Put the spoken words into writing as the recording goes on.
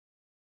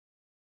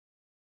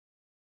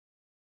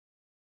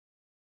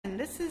Kitchen.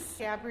 This is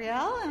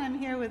Gabrielle, and I'm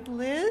here with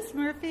Liz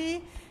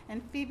Murphy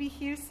and Phoebe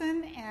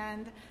Hewson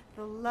and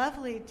the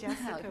lovely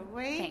Jessica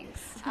Waite,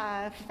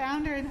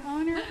 founder and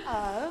owner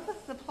of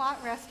The Plot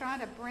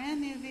Restaurant, a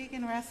brand new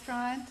vegan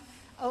restaurant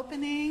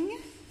opening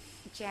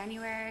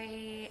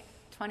January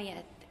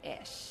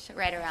 20th-ish,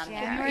 right around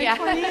January there.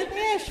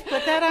 20th-ish.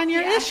 Put that on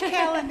your ish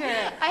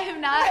calendar. I have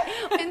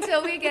not,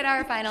 until we get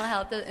our final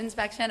health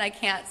inspection, I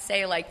can't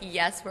say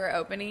yes, we're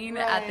opening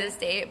at this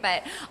date,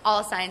 but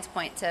all signs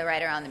point to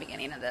right around the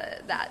beginning of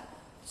that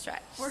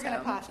stretch. We're going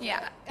to pause.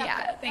 Yeah,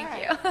 thank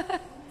right. you.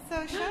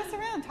 So show us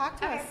around.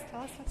 Talk to us.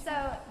 Tell us what's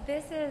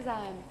this is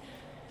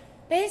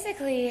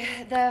basically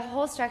the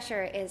whole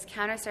structure is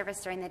counter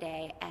service during the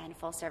day and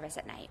full service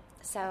at night.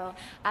 So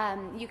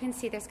you can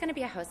see there's going to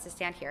be a hostess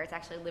stand here. It's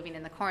actually living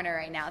in the corner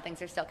right now.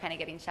 Things are still kind of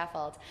getting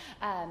shuffled.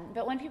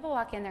 But when people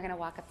walk in, they're going to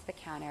walk up to the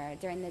counter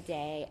during the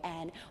day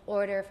and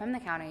order from the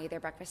counter either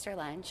breakfast or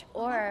lunch,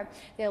 or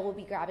there will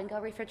be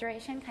grab-and-go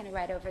refrigeration kind of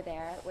right over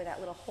there where that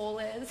little hole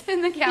is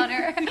in the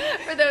counter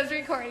for those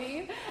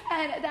recording.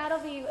 And that'll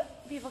be,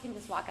 people can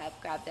just walk up,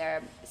 grab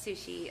their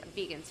sushi,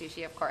 vegan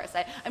sushi, of course.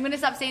 I'm going to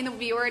stop saying the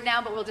V word now,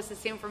 but we'll just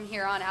assume from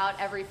here on out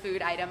every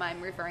food item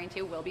I'm referring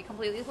to will be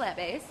completely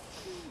plant-based.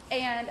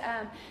 And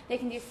they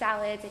can do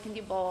salads, they can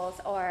do bowls,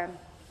 or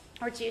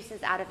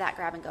juices out of that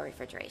grab-and-go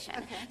refrigeration.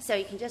 Okay. So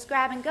you can just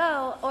grab and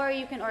go, or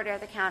you can order at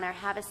the counter,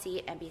 have a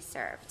seat, and be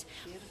served.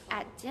 Beautiful.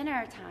 At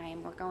dinner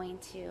time, we're going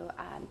to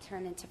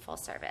turn into full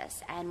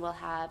service, and we'll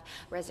have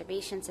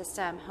reservation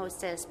system,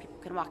 hostess, people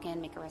can walk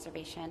in, make a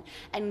reservation,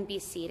 and be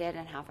seated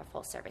and have a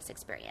full service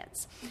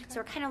experience. Okay. So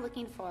we're kind of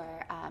looking for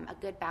a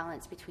good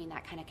balance between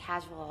that kind of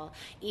casual,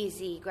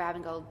 easy,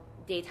 grab-and-go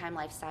daytime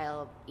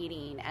lifestyle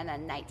eating, and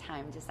then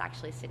nighttime just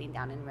actually sitting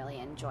down and really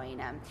enjoying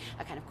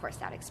a kind of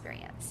coursed out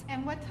experience.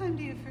 And what time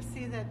do you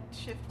foresee that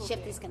shift will be?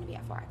 Shift is going to be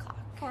at 4 o'clock.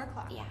 4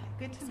 o'clock. Yeah.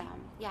 Good to know.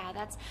 Yeah,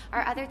 that's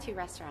our other two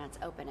restaurants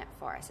open at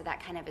 4, so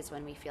that kind of is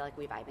when we feel like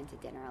we vibe into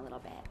dinner a little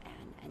bit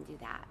and do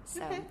that.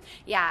 So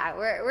yeah,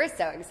 we're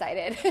so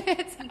excited.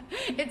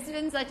 It's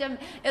been such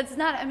it's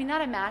not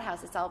a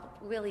madhouse. It's all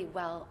really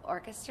well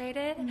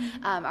orchestrated.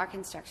 Mm-hmm. Our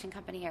construction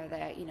company, or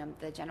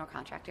the general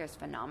contractor, is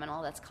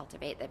phenomenal. That's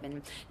Cultivate. They've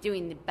been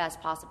doing the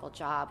best possible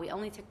job. We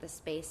only took the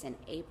space in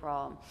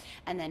April,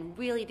 and then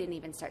really didn't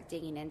even start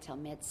digging until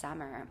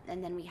midsummer,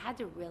 and then we had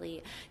to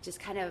really just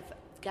kind of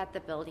get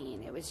the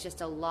building. It was just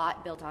a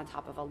lot built on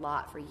top of a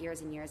lot for years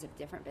and years of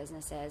different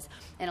businesses,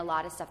 and a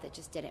lot of stuff that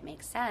just didn't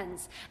make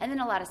sense, and then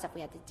a lot of stuff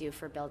we had to do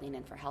for building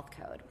and for health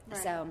code.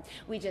 Right. So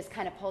we just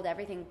kind of pulled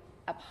everything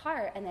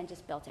apart and then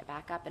just built it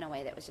back up in a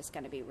way that was just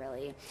going to be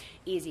really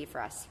easy for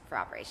us for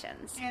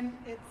operations. And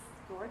it's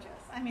gorgeous.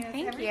 I mean,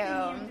 it's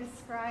everything you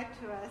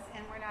described to us,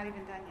 and we're not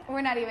even done yet.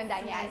 We're not even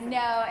done yet.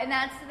 No, and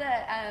that's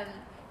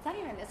it's not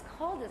even as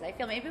cold as I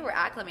feel. Maybe we're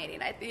acclimating.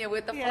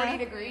 With the 40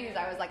 degrees,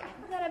 I was like,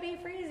 I'm going to be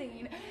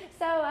freezing.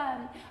 So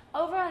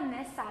over on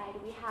this side,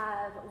 we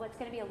have what's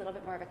going to be a little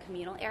bit more of a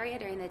communal area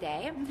during the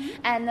day. Mm-hmm.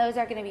 And those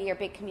are going to be your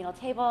big communal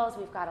tables.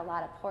 We've got a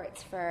lot of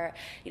ports for,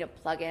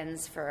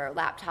 plugins for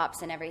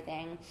laptops and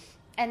everything.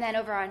 And then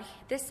over on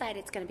this side,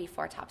 it's going to be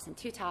 4 tops and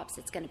 2 tops.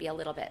 It's going to be a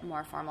little bit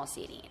more formal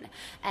seating.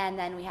 And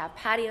then we have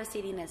patio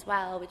seating as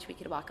well, which we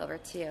could walk over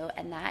to.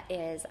 And that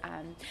is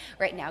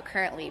right now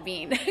currently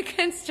being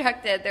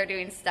constructed. They're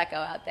doing stucco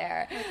out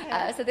there.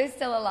 Okay. So there's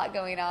still a lot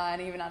going on,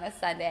 even on a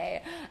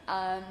Sunday.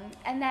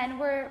 And then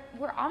we're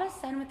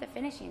almost done with the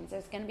finishings.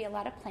 There's going to be a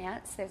lot of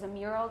plants. There's a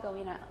mural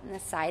going on the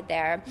side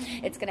there.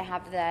 Mm-hmm. It's going to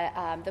have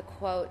the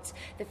quote,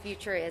 "The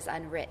future is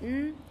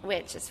unwritten,"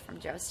 which is from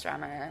Joe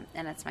Strummer,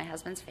 and it's my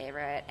husband's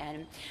favorite.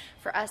 And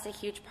for us, a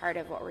huge part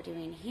of what we're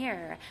doing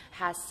here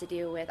has to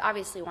do with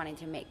obviously wanting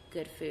to make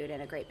good food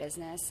and a great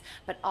business,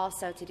 but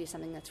also to do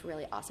something that's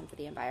really awesome for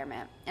the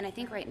environment. And I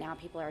think right now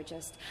people are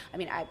just,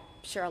 I'm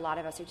sure a lot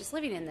of us are just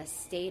living in this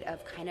state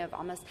of kind of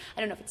almost,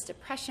 I don't know if it's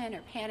depression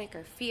or panic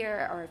or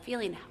fear or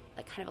feeling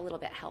like kind of a little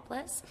bit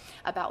helpless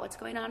about what's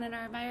going on in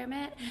our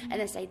environment. Mm-hmm.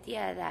 And this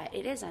idea that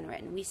it is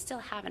unwritten, we still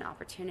have an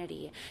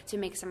opportunity to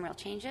make some real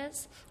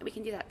changes. And we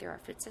can do that through our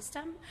food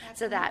system. Absolutely.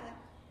 So that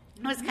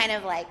it was kind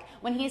of like,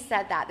 when he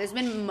said that, there's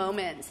been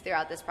moments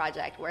throughout this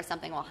project where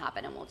something will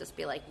happen and we'll just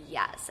be like,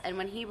 yes. And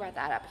when he brought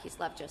that up, he's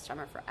loved Joe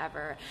Strummer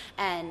forever.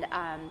 And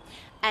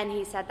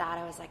he said that,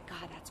 I was like,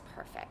 God, that's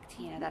perfect.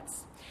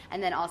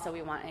 And then also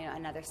we want,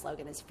 another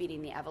slogan is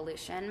feeding the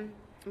evolution.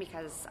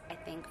 Because I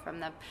think from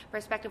the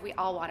perspective, we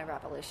all want a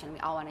revolution. We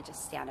all want to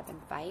just stand up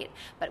and fight,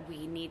 but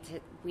we need,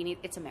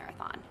 it's a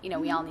marathon. Mm-hmm.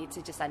 We all need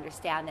to just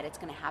understand that it's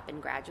going to happen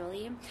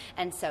gradually.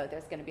 And so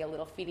there's going to be a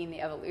little feeding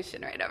the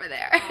evolution right over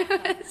there.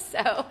 Awesome.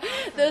 So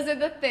those are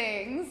the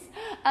things.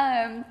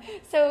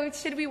 So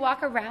should we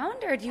walk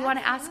around, or do you want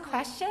to ask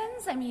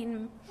questions?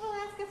 We'll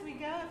ask as we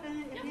go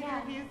if either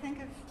of you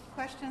think of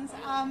questions.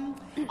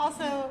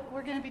 Also,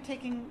 we're going to be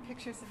taking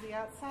pictures of the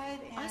outside,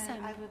 and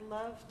awesome. I would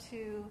love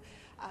to,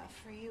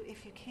 for you,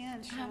 if you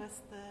can, show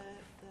us the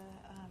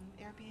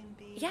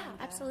Airbnb. Yeah,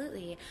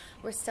 absolutely.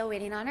 We're still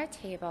waiting on our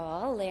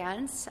table.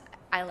 Lance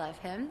I love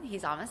him.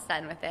 He's almost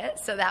done with it,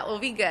 so that will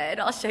be good.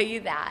 I'll show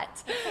you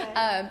that.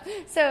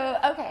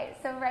 Okay.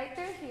 So right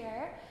through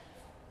here,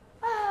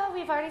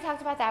 we've already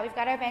talked about that. We've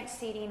got our bench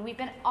seating. We've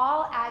been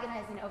all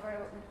agonizing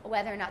over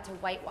whether or not to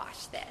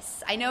whitewash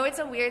this. I know it's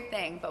a weird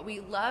thing, but we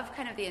love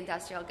kind of the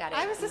industrial gutted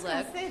look. I was just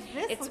going to say,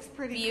 this looks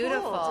pretty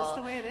beautiful, cool, just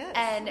the way it is.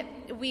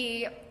 And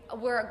we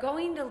were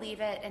going to leave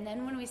it, and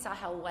then when we saw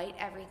how white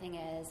everything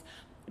is,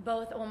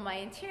 my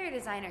interior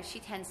designer, she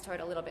tends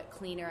toward a little bit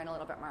cleaner and a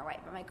little bit more white.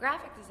 But my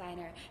graphic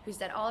designer, who's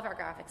done all of our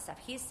graphic stuff,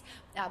 he's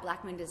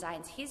Black Moon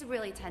Designs, he's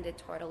really tended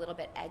toward a little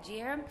bit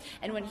edgier.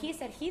 And when he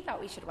said he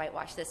thought we should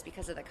whitewash this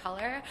because of the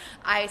color,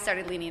 I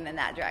started leaning in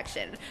that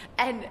direction.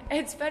 And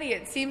it's funny,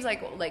 it seems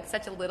like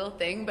such a little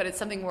thing, but it's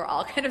something we're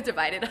all kind of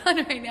divided on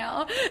right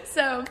now.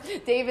 So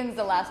Davin's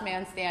the last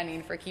man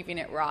standing for keeping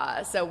it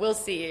raw. So we'll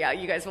see.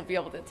 You guys will be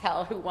able to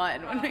tell who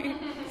won.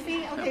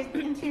 See, okay,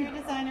 interior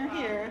designer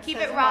here. Keep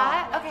it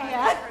raw? Okay.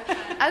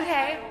 Yeah.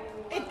 Okay.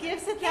 It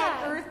gives it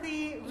that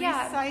earthy,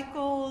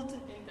 recycled,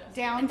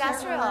 down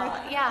industrial,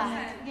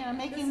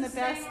 making the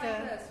best of.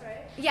 This,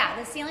 right? Yeah,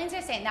 the ceilings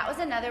are same. That was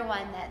another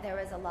one that there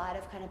was a lot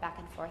of kind of back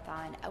and forth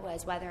on,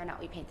 was whether or not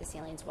we paint the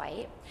ceilings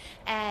white.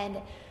 And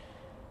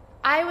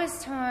I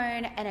was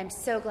torn, and I'm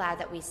so glad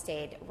that we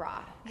stayed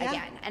raw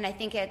again. And I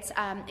think it's,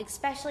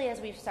 especially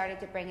as we've started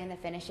to bring in the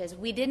finishes,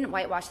 we didn't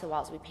whitewash the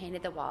walls, we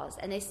painted the walls,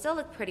 and they still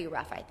look pretty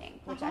rough, I think,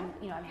 which I'm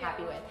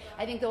happy with.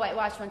 I think the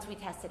whitewash, once we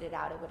tested it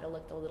out, it would have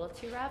looked a little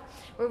too rough.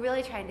 We're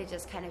really trying to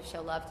just kind of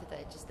show love to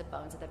the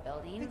bones of the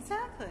building.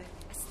 Exactly.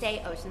 Stay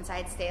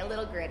Oceanside, stay a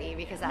little gritty,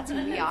 because that's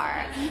who we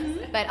are,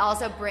 but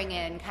also bring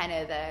in kind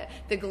of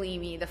the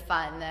gleamy, the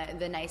fun,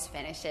 the nice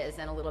finishes,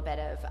 and a little bit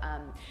of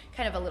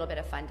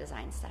fun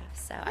design stuff.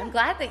 So I'm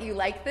glad that you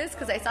like this,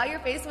 because I saw your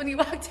face when you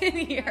walked in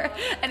here,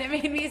 and it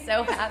made me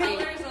so happy.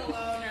 The colors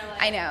alone are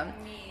like I know.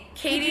 me.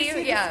 Katie, Did you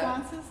see the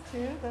sconces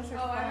too? Those are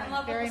I'm in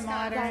love very with the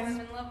modern. sconces.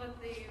 I'm in love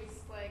with these.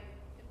 Like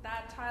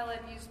that tile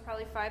I've used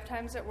probably 5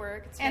 times at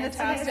work. It's And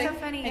fantastic. it's so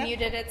funny. And you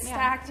did it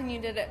stacked, and you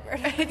did it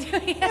vertical.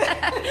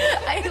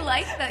 I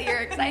like that you're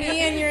excited.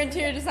 Me and your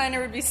interior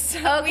designer would be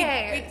so.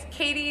 Okay, it's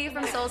Katie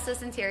from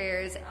Solstice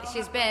Interiors.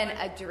 She's been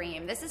a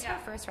dream. This is her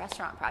first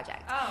restaurant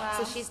project. Oh, wow.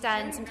 So she's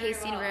done some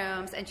tasting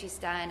rooms, and she's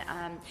done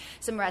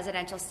some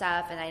residential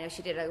stuff. And I know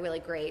she did a really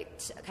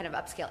great kind of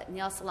upscale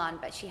nail salon,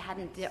 but she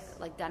hadn't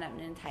done an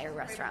entire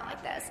restaurant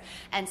like this.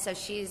 And so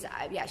she's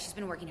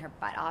been working her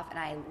butt off, and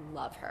I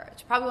love her.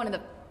 She's probably one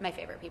of my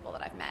favorite people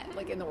that I've met,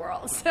 in the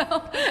world. So,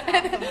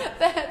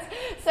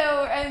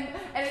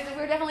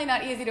 we're definitely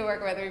not easy to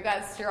work with. We've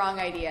got strong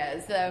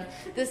ideas. The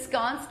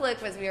sconce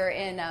look was, we were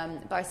in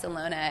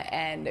Barcelona,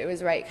 and it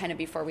was right kind of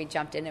before we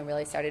jumped in and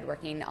really started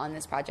working on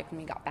this project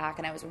when we got back,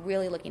 and I was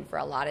really looking for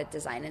a lot of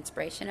design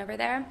inspiration over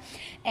there,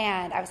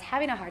 and I was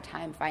having a hard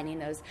time finding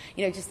those,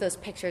 just those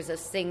pictures,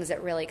 those things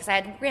that really, because I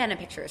had random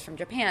pictures from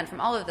Japan, from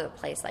all over the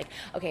place,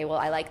 okay, well,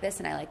 I like this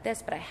and I like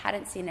this, but I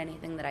hadn't seen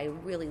anything that I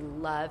really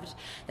loved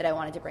that I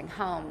wanted to bring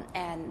home.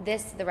 And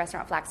the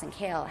restaurant Flax and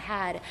Kale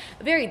had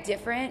a very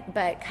different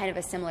but kind of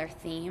a similar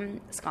theme,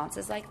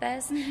 sconces like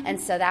this. Mm-hmm. And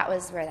so that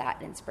was where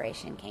that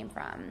inspiration came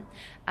from.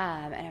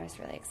 And I was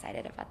really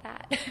excited about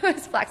that.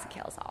 Flax and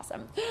Kale is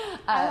awesome.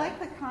 I like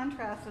the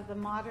contrast of the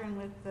modern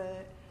with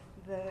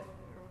the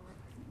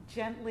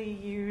gently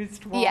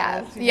used walls.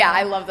 Yeah,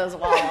 I love those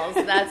walls.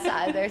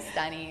 They're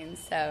stunning.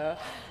 So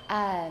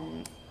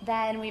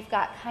then we've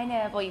got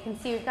you can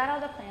see we've got all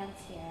the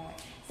plants here.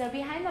 So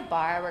behind the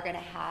bar, we're going to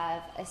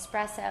have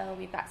espresso.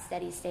 We've got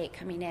Steady State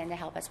coming in to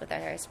help us with our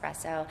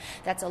espresso.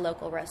 That's a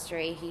local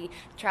roastery. He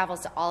travels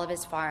to all of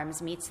his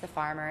farms, meets the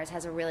farmers,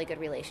 has a really good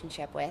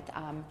relationship with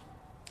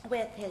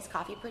his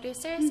coffee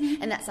producers,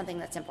 and that's something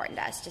that's important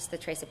to us, just the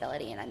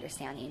traceability and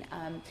understanding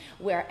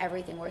where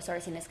everything we're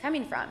sourcing is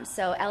coming from.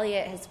 So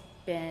Elliot has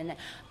been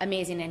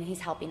amazing, and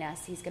he's helping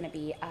us. He's going to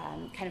be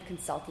kind of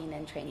consulting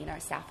and training our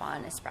staff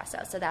on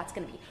espresso, so that's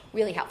going to be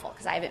really helpful,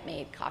 because I haven't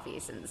made coffee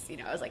since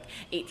I was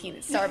 18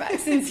 at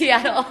Starbucks in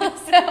Seattle.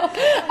 So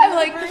I'm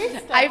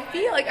I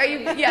feel like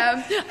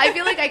I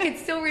feel like I could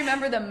still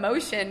remember the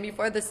motion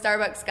before the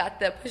Starbucks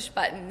got the push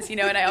buttons,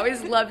 and I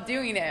always loved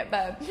doing it,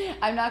 but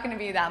I'm not going to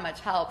be that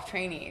much help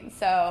training,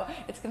 so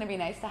it's going to be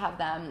nice to have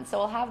them. So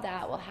we'll have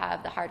that. We'll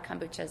have the hard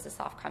kombuchas, the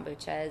soft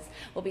kombuchas.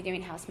 We'll be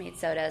doing house-made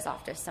sodas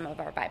off to some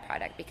of our byproducts,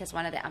 because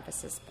one of the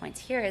emphasis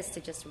points here is to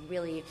just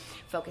really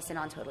focus in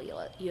on total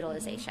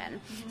utilization.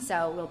 Mm-hmm.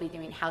 So we'll be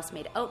doing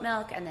house-made oat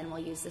milk, and then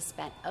we'll use the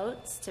spent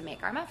oats to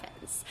make our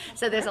muffins.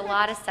 So there's a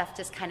lot of stuff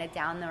just kind of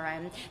down the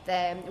run.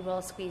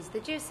 We'll squeeze the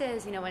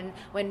juices.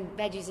 When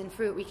veggies and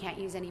fruit we can't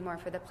use anymore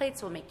for the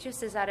plates, we'll make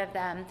juices out of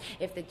them.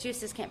 If the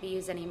juices can't be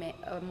used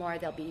anymore,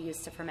 they'll be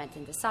used to ferment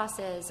into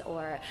sauces,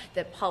 or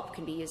the pulp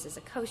can be used as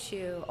a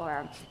koshu,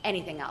 or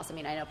anything else.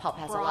 I know pulp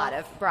has a lot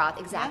of broth.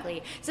 Exactly.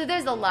 Yeah. So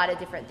there's a lot of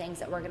different things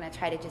that we're going to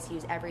try to just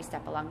use every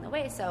step along the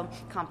way. So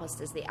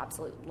compost is the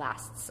absolute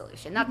last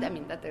solution. Not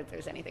that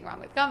there's anything wrong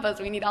with compost.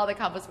 We need all the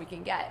compost we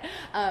can get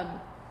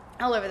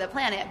all over the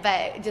planet,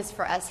 but just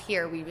for us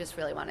here, we just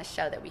really want to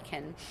show that we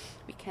can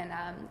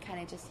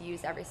kind of just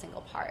use every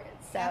single part.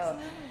 So.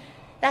 Absolutely.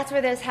 that's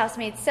where those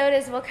house-made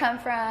sodas will come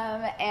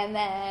from. And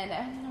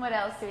then what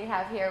else do we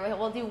have here?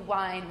 We'll do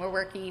wine. We're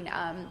working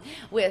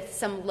with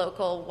some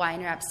local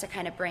wine reps to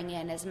kind of bring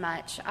in as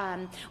much.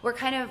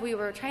 We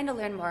were trying to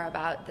learn more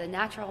about the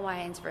natural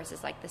wines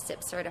versus like the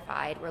SIP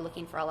certified. We're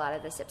looking for a lot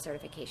of the SIP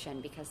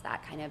certification because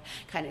that kind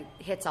of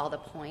hits all the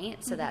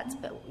points. So that's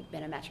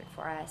been a metric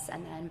for us.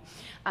 And then,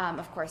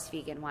 of course,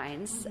 vegan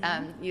wines.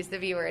 Use the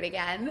V word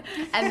again.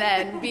 And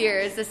then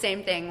beers, the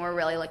same thing. We're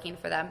really looking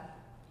for them.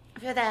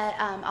 For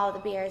that, all the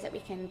beers that we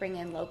can bring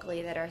in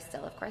locally that are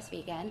still, of course,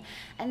 vegan.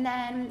 And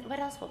then what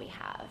else will we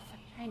have?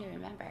 I'm trying to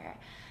remember.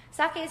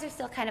 Sakes are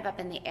still kind of up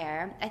in the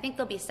air. I think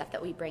there'll be stuff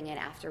that we bring in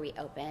after we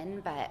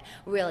open, but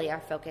really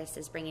our focus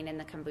is bringing in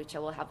the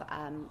kombucha. We'll have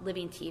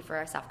living tea for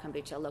our soft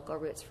kombucha, local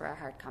roots for our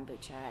hard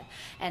kombucha.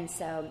 And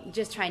so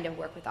just trying to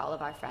work with all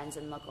of our friends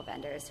and local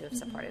vendors who have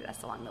supported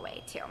us along the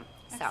way, too.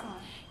 Excellent. So,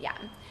 yeah.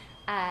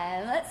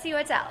 Let's see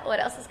what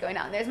else is going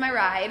on. There's my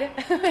ride.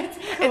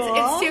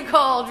 It's too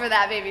cold for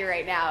that baby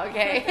right now,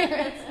 okay?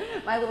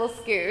 It's my little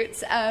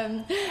scoot.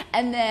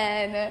 And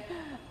then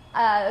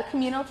the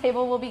communal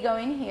table will be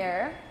going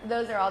here.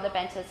 Those are all the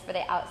benches for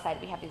the outside.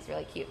 We have these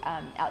really cute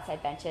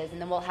outside benches. And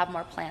then we'll have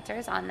more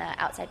planters on the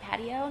outside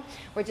patio.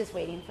 We're just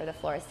waiting for the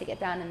floors to get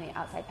down in the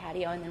outside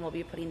patio, and then we'll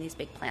be putting these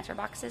big planter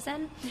boxes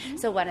in.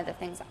 So one of the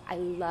things I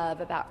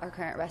love about our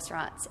current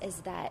restaurants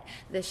is that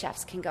the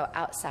chefs can go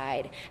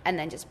outside and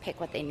then just pick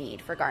what they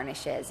need for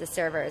garnishes. The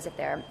servers, if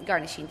they're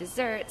garnishing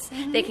desserts,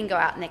 they can go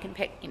out and they can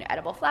pick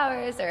edible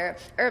flowers or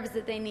herbs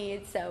that they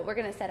need. So we're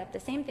going to set up the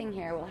same thing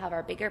here. We'll have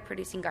our bigger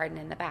producing garden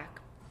in the back.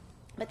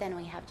 But then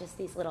we have just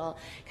these little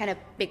kind of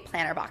big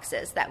planter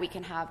boxes that we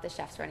can have the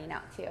chefs running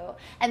out to,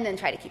 and then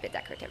try to keep it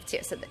decorative too,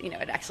 so that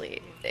it actually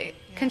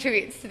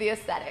contributes to the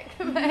aesthetic.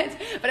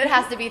 but it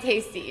has to be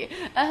tasty.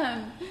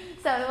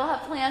 So we'll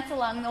have plants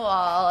along the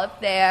wall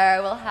up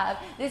there.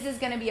 This is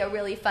going to be a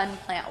really fun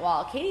plant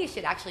wall. Katie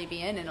should actually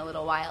be in a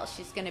little while.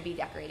 She's going to be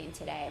decorating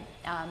today.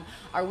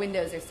 Our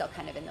windows are still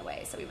kind of in the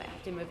way, so we might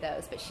have to move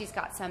those. But she's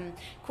got some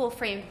cool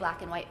framed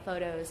black and white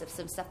photos of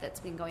some stuff that's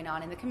been going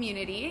on in the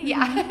community.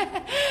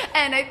 Yeah.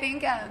 And I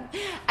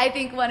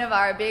think one of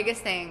our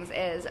biggest things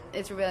is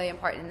it's really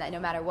important that no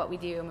matter what we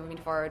do moving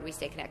forward, we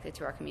stay connected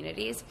to our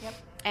communities. Yep.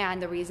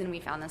 And the reason we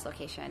found this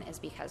location is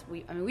because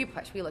we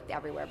looked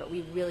everywhere, but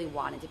we really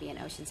wanted to be in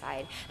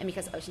Oceanside. And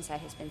because Oceanside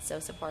has been so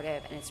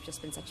supportive and it's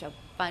just been such a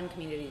fun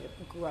community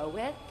to grow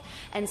with.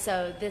 And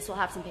so this will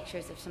have some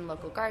pictures of some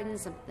local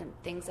gardens, some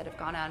things that have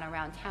gone on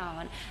around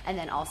town, and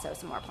then also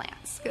some more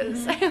plants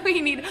because we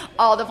need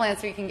all the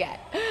plants we can get.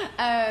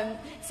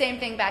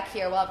 Same thing back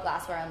here. We'll have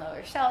glassware on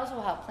lower shelves.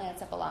 We'll have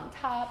plants up along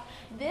top.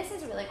 This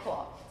is really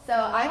cool. So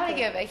I want to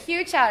give a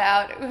huge shout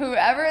out.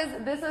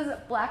 This is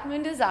Black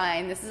Moon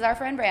Design. This is our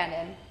friend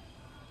Brandon.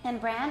 And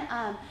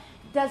Brand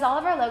does all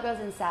of our logos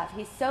and stuff.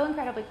 He's so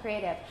incredibly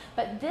creative.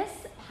 But this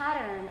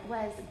pattern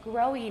was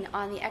growing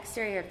on the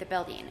exterior of the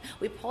building.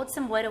 We pulled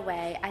some wood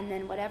away, and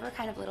then whatever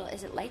kind of little,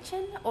 is it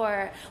lichen?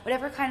 Or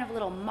whatever kind of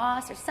little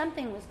moss or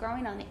something was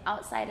growing on the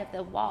outside of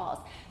the walls.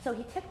 So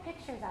he took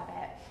pictures of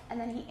it, and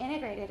then he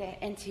integrated it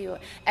into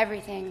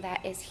everything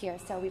that is here.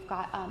 So we've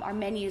got our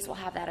menus will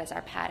have that as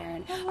our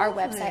pattern. Our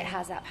website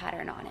has that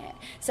pattern on it.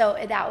 So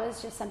that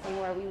was just something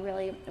where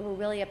we're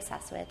really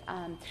obsessed with.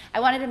 I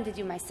wanted him to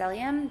do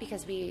mycelium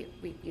because we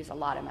use a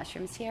lot of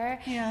mushrooms here.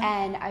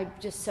 Yeah. And I'm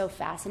just so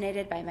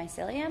fascinated by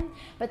mycelium.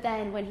 But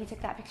then when he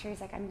took that picture,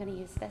 he's like, I'm going to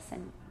use this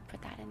and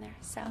put that in there.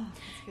 So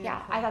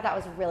yeah, I thought that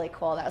was really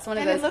cool. That was one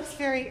of those. And it looks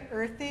very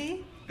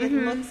earthy.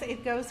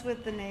 It goes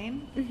with the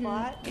name a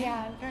lot.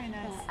 Yeah, very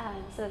nice.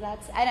 So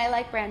and I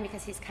like Brand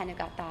because he's kind of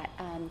got that,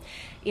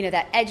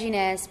 that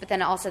edginess, but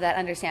then also that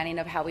understanding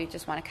of how we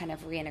just want to kind of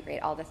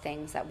reintegrate all the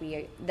things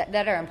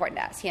that are important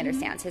to us. He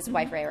understands. His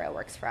wife Rayra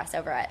works for us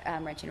over at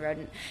Wrench and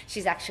Rodent.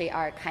 She's actually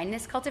our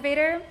kindness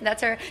cultivator.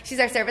 That's her.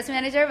 She's our service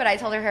manager, but I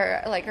told her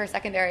her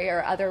secondary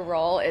or other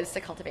role is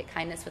to cultivate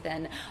kindness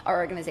within our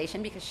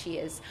organization because she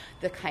is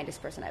the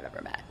kindest person I've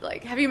ever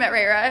met. Have you met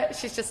Rayra?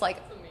 She's just like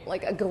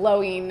a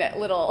glowing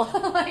little,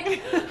 I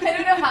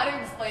don't know how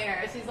to explain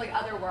her. She's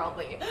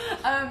otherworldly.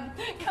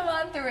 Come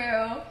on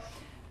through.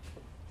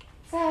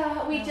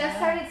 So we just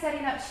started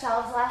setting up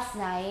shelves last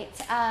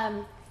night.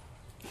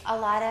 A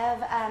lot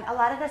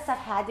of the stuff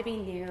had to be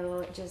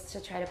new just to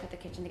try to put the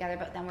kitchen together,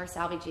 but then we're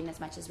salvaging as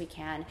much as we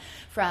can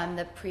from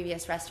the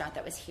previous restaurant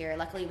that was here.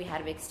 Luckily, we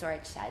had a big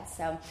storage shed,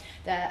 so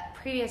the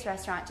previous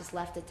restaurant just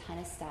left a ton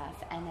of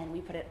stuff, and then we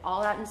put it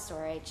all out in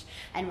storage,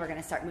 and we're going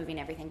to start moving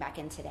everything back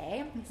in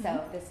today.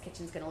 So this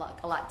kitchen's going to look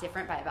a lot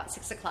different by about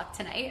 6 o'clock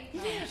tonight.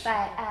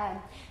 But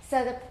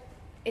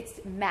it's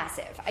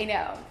massive. I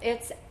know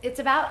it's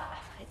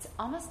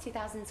almost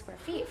 2,000 square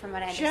feet from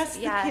what I understand.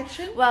 Just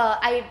the kitchen? Well,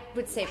 I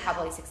would say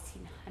probably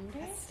 1,600.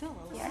 That's still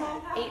a yeah, small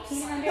house.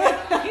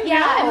 1,800.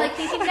 Yeah, I'm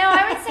thinking. No,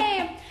 I would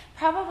say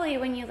probably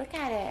when you look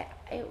at it,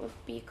 it would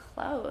be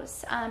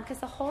close because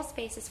the whole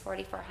space is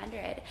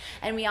 4,400,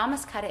 and we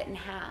almost cut it in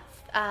half,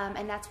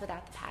 and that's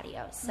without the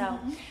patio. So,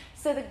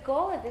 so the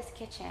goal of this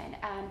kitchen,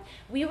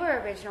 we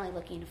were originally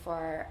looking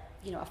for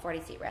a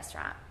 40-seat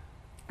restaurant.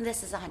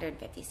 This is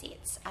 150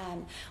 seats.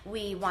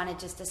 We wanted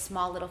just a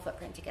small little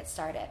footprint to get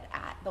started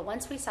at. But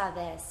once we saw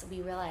this,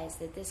 we realized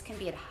that this can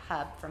be a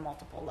hub for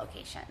multiple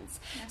locations.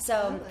 Absolutely.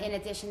 So in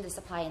addition to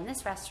supply in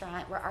this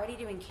restaurant, we're already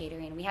doing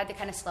catering. We had to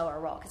kind of slow our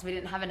roll because we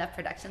didn't have enough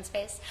production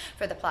space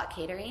for the plot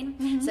catering.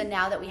 Mm-hmm. So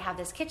now that we have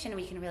this kitchen,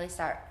 we can really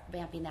start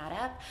vamping that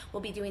up.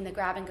 We'll be doing the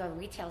grab-and-go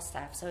retail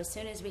stuff. So as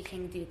soon as we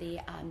can do the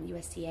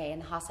USDA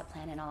and the HACCP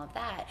plan and all of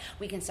that,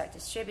 we can start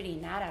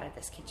distributing that out of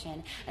this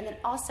kitchen. And then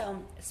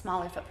also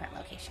smaller footprint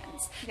locations.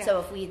 Yeah. So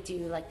if we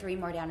do like 3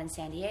 more down in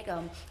San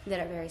Diego that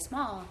are very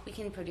small, we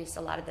can produce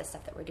a lot of the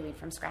stuff that we're doing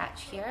from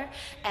scratch here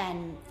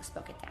and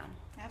spoke it down.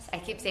 Absolutely.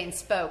 I keep saying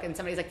spoke, and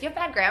somebody's like, "Do you have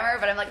bad grammar?"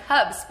 But I'm like,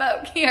 "Hub,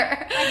 spoke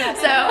here."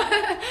 So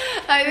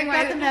I think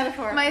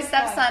my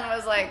stepson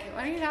was like,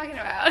 "What are you talking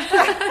about?"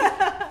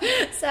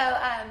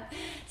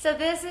 So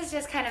this is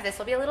just kind of this.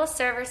 Will be a little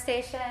server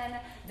station.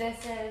 This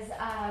is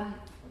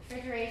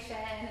refrigeration.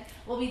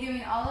 We'll be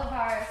doing all of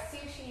our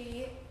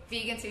sushi.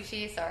 Vegan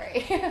sushi,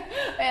 sorry.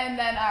 And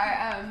then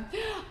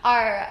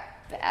our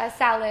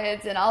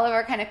salads and all of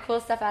our kind of cool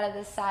stuff out of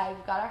this side.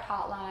 We've got our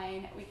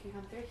hotline. We can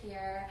come through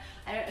here.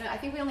 I don't know. I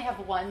think we only have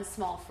one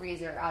small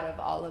freezer out of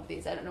all of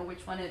these. I don't know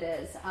which one it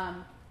is.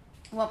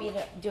 Won't be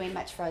doing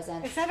much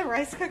frozen. Is that a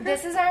rice cooker?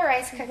 This is our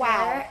rice cooker.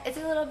 Wow.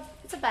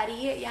 It's a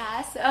buddy,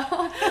 yeah. So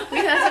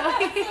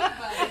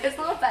it's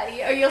a little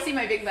buddy. Oh, you'll see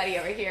my big buddy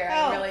over here.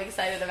 Oh. I'm really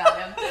excited about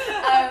him.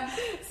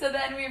 So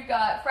then we've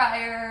got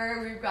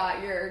fryer. We've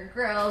got your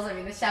grills. I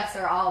mean, the chefs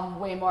are all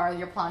way more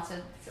your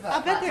plancha. I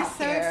bet they're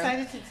so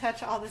excited to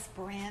touch all this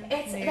brand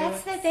new.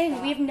 That's the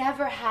thing. We've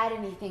never had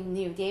anything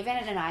new. David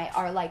and I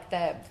are like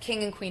the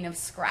king and queen of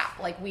scrap.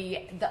 Like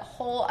the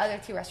whole other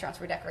 2 restaurants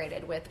were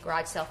decorated with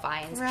garage sale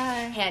finds,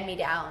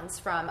 hand-me-downs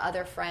from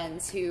other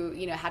friends who,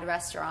 had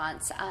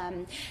restaurants,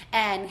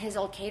 and his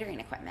old catering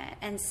equipment.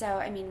 And so,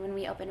 I mean, when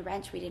we opened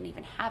Wrench, we didn't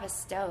even have a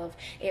stove.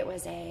 It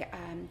was a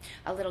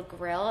little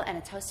grill and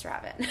a toaster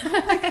oven.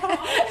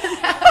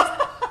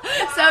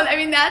 So, I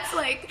mean, that's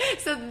like,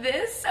 so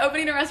this,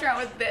 opening a restaurant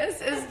with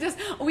this is just,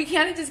 we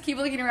can't just keep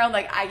looking around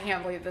like, I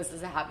can't believe this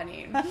is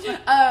happening.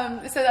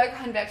 So that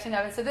convection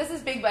oven. So this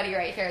is Big Buddy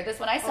right here. This,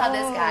 when I saw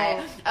this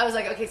guy, I was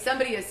like, okay,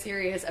 somebody is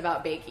serious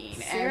about baking.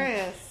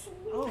 Serious.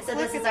 So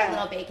this is our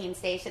little baking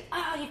station.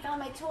 Oh, you found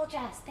my tool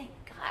chest. Thank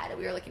God.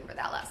 We were looking for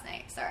that last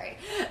night. Sorry.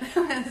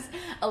 I was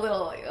a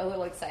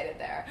little excited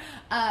there.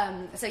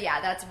 So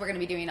yeah, we're going to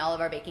be doing all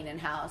of our baking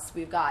in-house.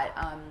 We've got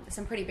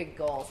some pretty big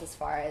goals as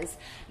far as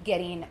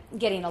getting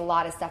a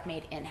lot of stuff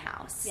made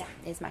in-house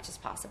as much as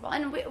possible.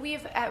 And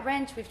at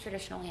Wrench, we've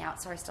traditionally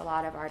outsourced a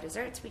lot of our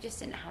desserts. We just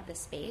didn't have the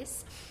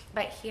space.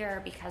 But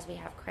here, because we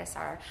have Chris,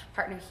 our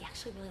partner, he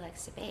actually really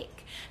likes to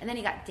bake. And then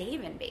he got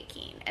Dave in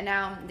baking. And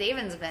now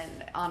Davin's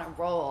been on a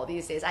roll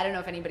these days. I don't know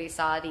if anybody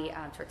saw the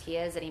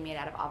tortillas that he made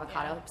out of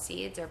avocado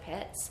seeds or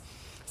pits.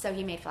 So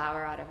he made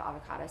flour out of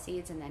avocado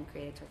seeds and then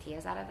created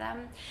tortillas out of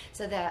them.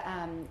 So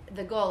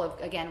the goal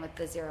of, again, with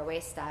the zero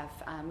waste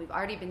stuff, we've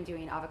already been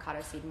doing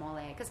avocado seed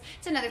mole, because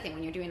it's another thing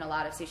when you're doing a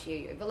lot of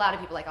sushi. A lot of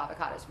people like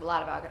avocados, a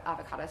lot of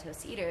avocado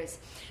toast eaters.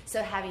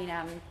 So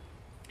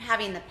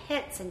having the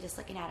pits and just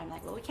looking at them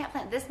like, well, we can't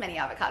plant this many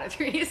avocado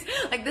trees.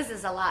 Like, this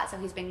is a lot. So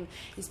he's been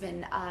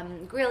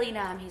grilling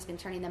them. He's been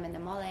turning them into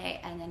mole,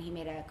 and then he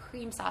made a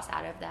cream sauce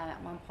out of them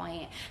at one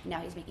point. And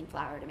now he's making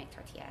flour to make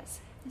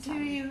tortillas. Do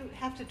you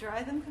have to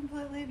dry them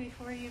completely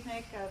before you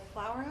make a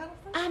flour out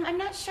of them? I'm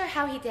not sure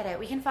how he did it.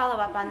 We can follow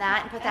up on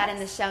that and put that in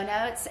the show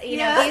notes. You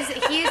know, he's the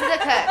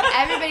cook.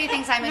 Everybody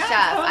thinks I'm a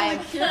chef.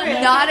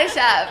 I'm not a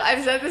chef.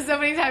 I've said this so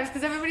many times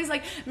because everybody's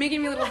like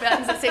making me little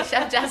buttons that say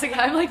Chef Jessica.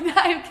 I'm like, no,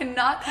 I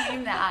cannot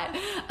claim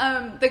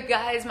that. The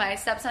guys, my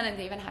stepson and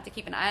David, have to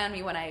keep an eye on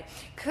me when I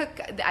cook.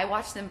 I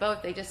watch them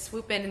both. They just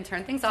swoop in and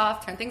turn things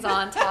off, turn things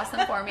on, toss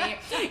them for me,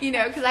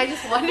 because I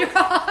just wander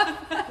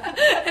off.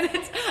 And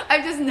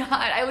I'm just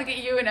not. I look at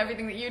you and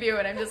everything that you do,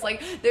 and I'm just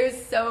like,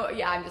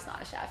 I'm just not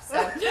a chef.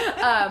 So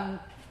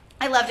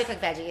I love to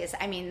cook veggies.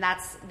 I mean,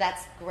 that's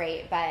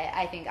great, but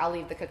I think I'll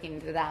leave the cooking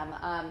to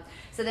them.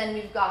 So then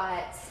we've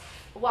got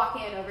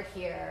walk-in over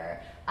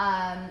here.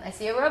 I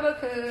see a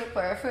RoboCoop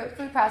or a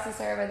food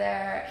processor over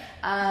there.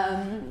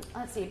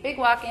 Let's see, big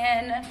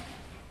walk-in,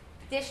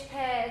 dish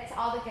pits,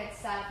 all the good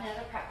stuff,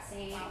 another prep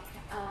sink.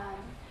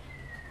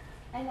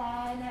 And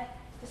then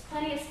there's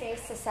plenty of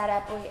space to set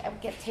up. We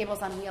get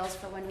tables on wheels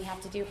for when we have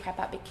to do prep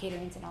up big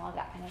caterings and all of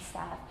that kind of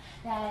stuff.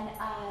 Then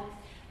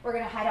we're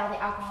going to hide all the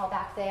alcohol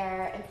back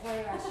there,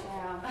 employee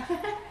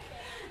restroom.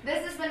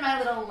 This has been my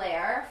little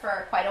lair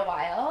for quite a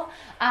while.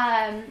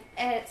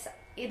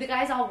 The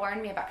guys all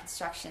warned me about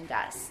construction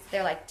dust.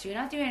 They're like, do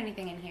not do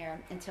anything in here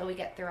until we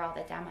get through all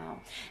the demo.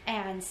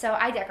 And so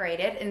I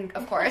decorated, and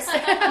of course,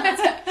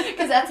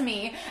 because that's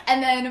me.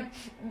 And then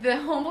the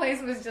whole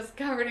place was just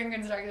covered in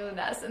construction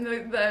dust, and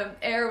the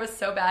air was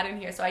so bad in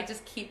here. So I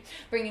just keep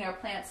bringing our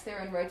plants through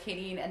and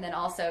rotating, and then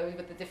also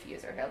with the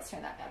diffuser. Here, let's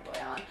turn that bad boy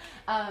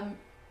on.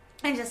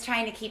 and just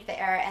trying to keep the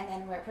air, and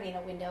then we're putting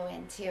a window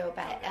in too.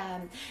 But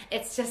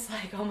it's just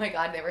like, oh my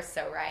God, they were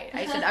so right.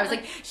 I was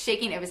like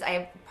shaking.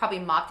 I probably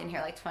mopped in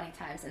here like 20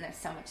 times, and there's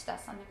so much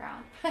dust on the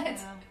ground.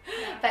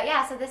 But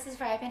yeah, so this is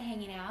where I've been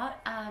hanging out.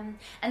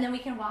 And then we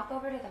can walk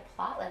over to the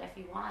plotlet if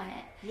you want.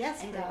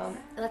 Yes, and please.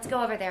 Let's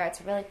go over there.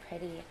 It's really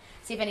pretty.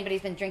 See if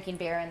anybody's been drinking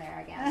beer in there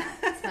again.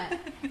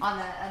 on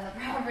the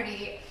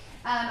property.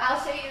 I'll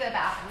show you the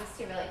bathrooms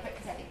too really quick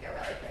because I think they're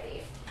really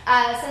pretty.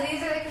 So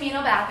these are the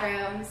communal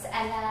bathrooms,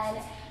 and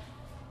then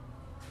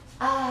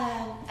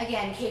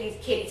again,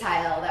 Katie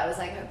tile. That was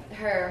like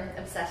her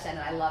obsession, and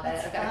I love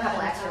it. I've got a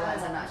couple extra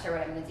ones. I'm not sure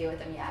what I'm going to do with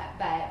them yet,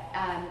 but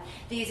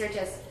these are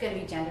just going to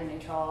be gender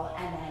neutral.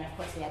 And then, of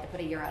course, we had to put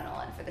a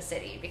urinal in for the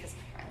city because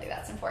apparently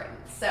that's important.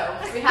 So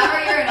we have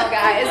our urinal,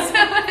 guys.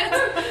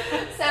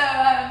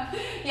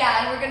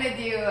 Yeah, and we're going to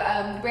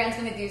do. Brand's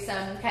going to do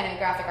some kind of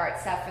graphic art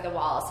stuff for the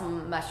wall,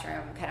 some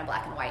mushroom kind of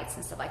black and whites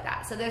and stuff like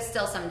that. So there's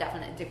still some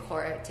definite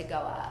decor to go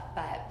up,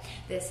 but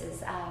this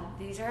is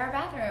these are our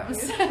bathrooms.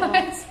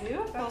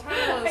 Beautiful. That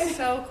tile is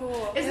so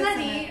cool. Isn't that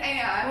neat? I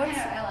know.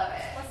 I love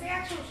it. What's the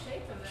actual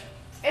shape of it?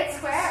 It's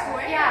square.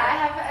 Yeah,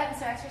 I have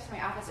some extras from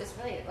my office. It's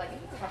really like you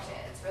can touch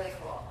it. It's really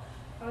cool.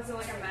 Oh, is it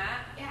like a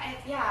mat?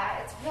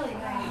 Yeah, it's really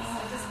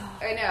nice.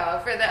 I know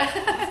for the.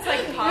 It's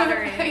like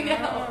pottery. I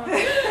know.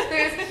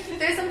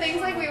 There's some things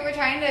like we were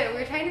trying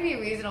to be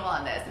reasonable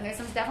on this, and there's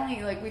some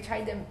definitely like we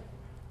tried to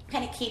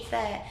kind of keep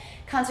the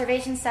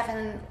conservation stuff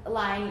in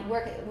line,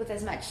 work with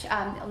as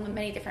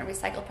many different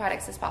recycled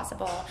products as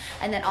possible,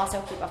 and then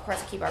also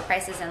keep our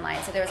prices in line.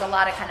 So there was a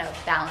lot of kind of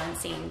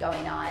balancing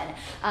going on.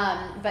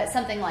 But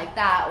something like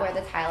that, where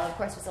the tile, of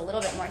course, was a little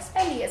bit more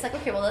spendy, it's like,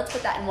 okay, well, let's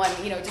put that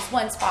in just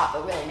one spot,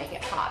 but really make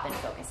it pop and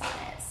focus on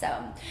it. So,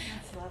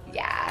 that's lovely.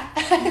 Yeah.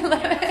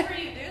 That's where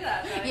you do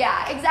that. Right?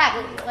 Yeah,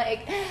 exactly.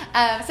 Like,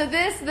 so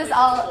this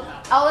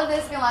all of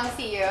this belongs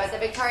to you at the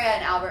Victoria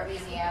and Albert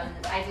Museum.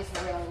 I just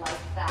really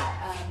like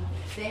that.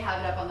 They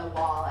have it up on the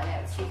wall, and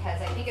it's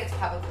because I think it's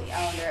probably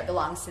owned or it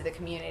belongs to the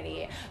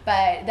community.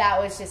 But that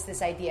was just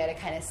this idea to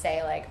kind of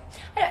say, like,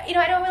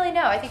 I don't really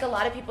know. I think a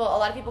lot of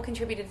people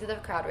contributed to the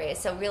crowd race,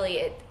 so really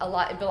it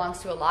belongs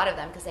to a lot of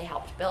them because they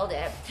helped build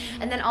it.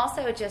 Mm-hmm. And then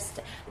also just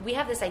we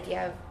have this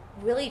idea of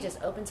really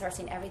just open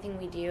sourcing everything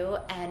we do.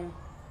 And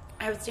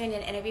I was doing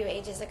an interview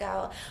ages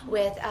ago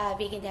with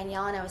Vegan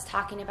Danielle, and I was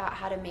talking about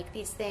how to make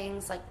these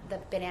things, like the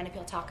banana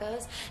peel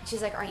tacos.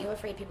 She's like, aren't you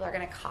afraid people are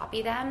going to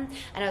copy them?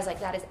 And I was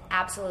like, that is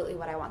absolutely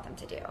what I want them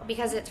to do.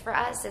 Because it's for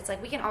us, it's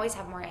like we can always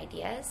have more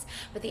ideas,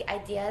 but the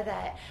idea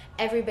that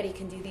everybody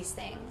can do these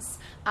things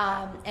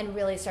and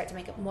really start to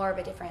make more of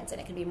a difference,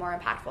 and it can be more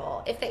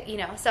impactful.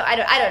 So I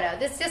don't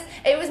know.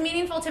 It was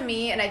meaningful to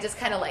me, and I just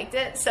kind of liked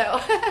it. So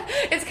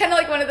it's kind of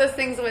like one of those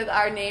things with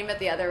our name at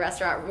the other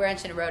restaurant,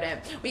 Ranch and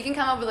Rodent. We can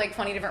come up with like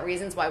 20 different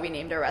reasons why we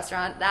named our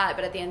restaurant that,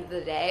 but at the end of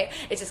the day,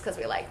 it's just because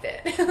we liked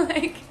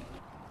it.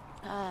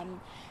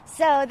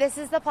 So this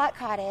is the Plot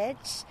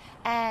Cottage,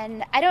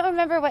 and I don't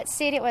remember what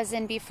state it was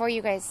in before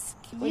you guys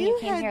when you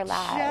came here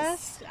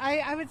last.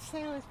 I would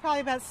say it was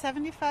probably about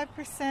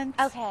 75%.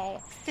 Okay.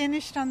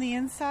 Finished on the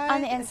inside.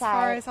 On the inside, as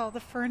far as all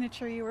the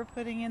furniture you were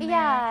putting in there.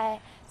 Yeah.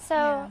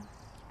 So.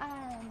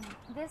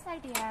 This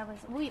idea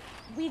was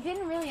we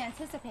didn't really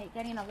anticipate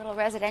getting a little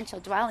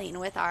residential dwelling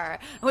with our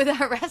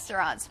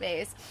restaurant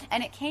space,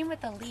 and it came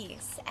with a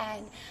lease.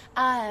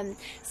 And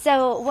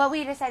so what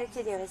we decided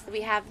to do is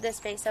we have this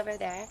space over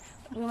there.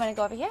 We want to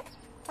go over here.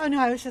 Oh no,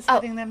 I was just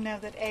letting them know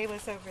that A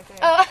was over there.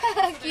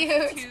 Oh,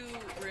 cute. 2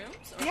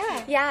 rooms?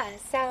 Yeah. Yeah.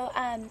 So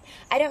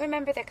I don't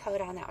remember the code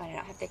on that one. I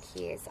don't have the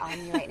keys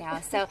on me right now.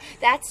 So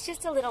that's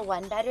just a little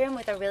 1-bedroom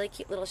with a really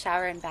cute little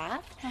shower and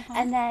bath. Uh-huh.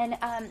 And then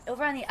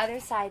over on the other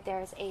side,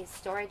 there's a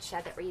storage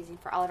shed that we're using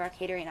for all of our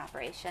catering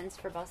operations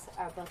for both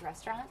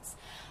restaurants.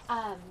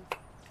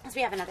 Because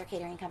we have another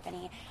catering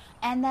company.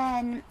 And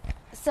then,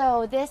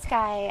 so this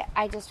guy,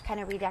 I just kind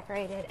of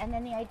redecorated. And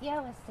then the idea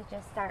was to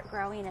just start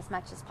growing as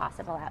much as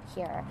possible out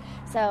here.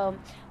 So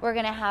we're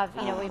going to have,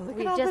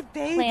 we just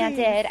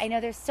planted. I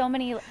know there's so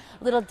many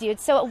little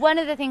dudes. So one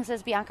of the things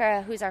was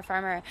Bianca, who's our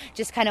farmer,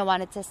 just kind of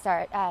wanted to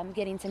start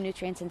getting some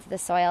nutrients into the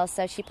soil.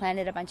 So she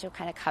planted a bunch of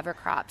kind of cover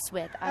crops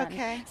with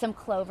some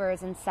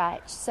clovers and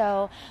such.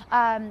 So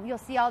you'll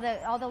see all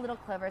the little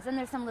clovers. And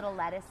there's some little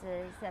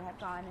lettuces that have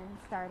gone and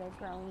started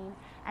growing.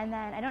 And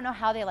then I don't know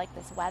how they like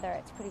this weather.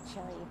 It's pretty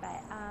chilly,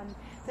 but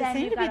they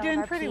seem to be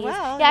doing pretty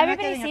well. Yeah,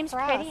 everybody seems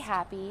pretty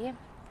happy.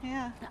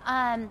 Yeah.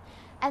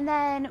 And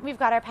then we've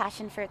got our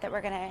passion fruit that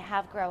we're going to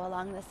have grow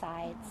along the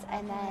sides.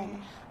 And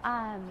then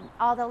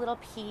all the little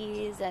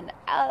peas and,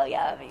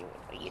 you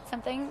eat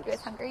something? You guys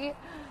hungry?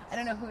 I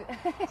don't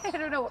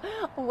know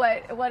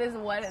what is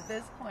what at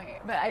this point.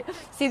 But I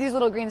see these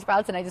little green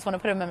sprouts and I just want to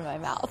put them in my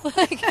mouth.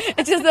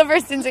 It's just the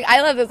first instinct.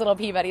 I love those little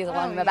pea buddies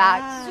along the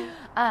back.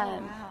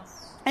 Wow.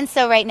 And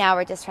so right now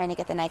we're just trying to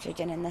get the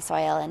nitrogen in the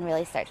soil and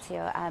really start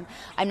to,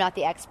 I'm not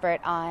the expert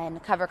on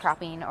cover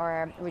cropping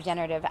or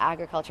regenerative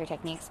agriculture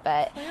techniques,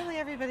 but clearly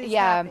everybody's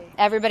happy.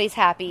 Everybody's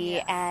happy.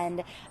 Yes.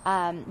 And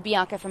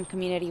Bianca from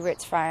Community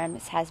Roots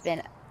Farms has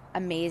been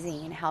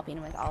amazing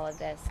helping with all of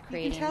this,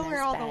 creating. You can tell this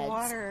where all beds. the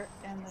water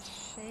and the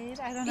shade.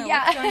 I don't know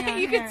Yeah, what's going on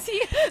you here. can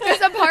see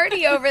there's a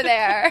party over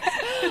there.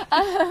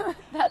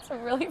 That's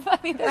really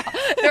funny.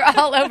 They're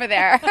all over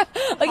there.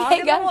 Like,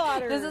 hey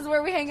guys, this is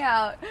where we hang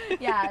out.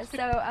 Yeah.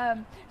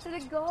 So the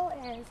goal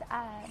is,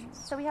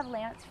 so we have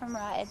Lance from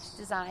Raw Edge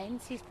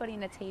Designs. He's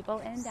putting a table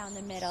in down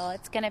the middle.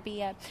 It's going to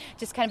be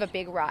just kind of a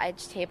big Raw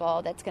Edge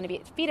table that's going to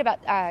be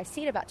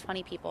seat about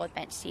 20 people with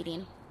bench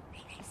seating.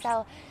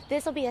 So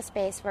this will be a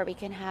space where we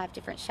can have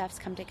different chefs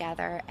come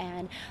together,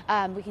 and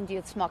we can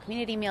do small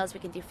community meals, we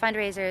can do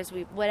fundraisers,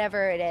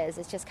 whatever it is.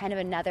 It's just kind of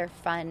another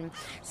fun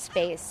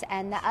space.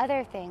 And the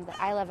other thing that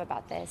I love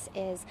about this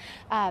is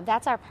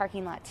that's our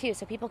parking lot too.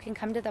 So people can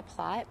come to the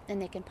plot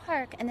and they can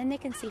park, and then they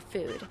can see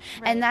food.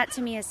 Right. And that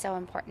to me is so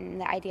important,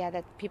 the idea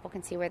that people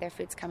can see where their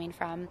food's coming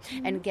from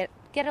and get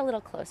a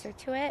little closer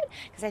to it,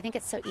 because I think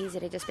it's so easy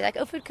to just be like,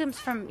 oh, food comes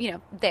from,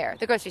 there,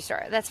 the grocery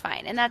store. That's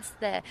fine. And that's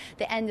the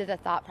end of the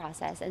thought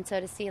process. And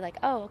so to see like,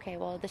 oh, okay,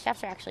 well, the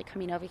chefs are actually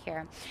coming over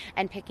here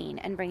and picking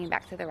and bringing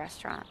back to the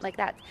restaurant. Like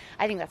that,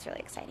 I think that's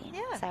really exciting.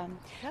 Yeah. So,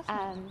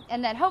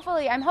 and then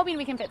hopefully, I'm hoping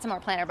we can fit some more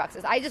planter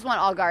boxes. I just want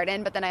all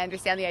garden, but then I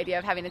understand the idea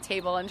of having a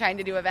table and trying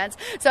to do events.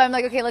 So I'm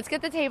like, okay, let's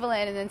get the table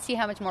in and then see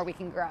how much more we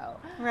can grow.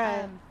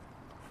 Right.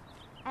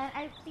 And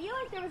I feel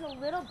like there was a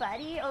little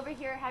buddy over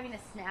here having a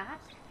snack.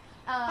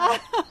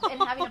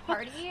 And having a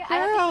party. I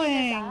have to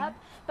clean this up.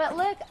 But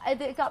look,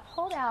 it got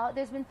pulled out.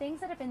 There's been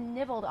things that have been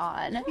nibbled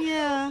on.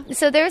 Yeah.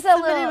 So there's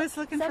somebody was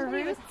looking for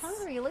somebody roots. was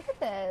hungry. Look at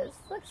this.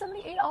 Look,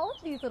 somebody ate all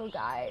of these little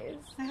guys.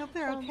 I hope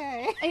they're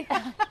okay.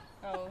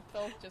 Oh,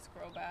 they'll just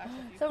grow back.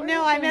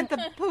 No, I meant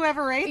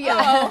whoever ate them.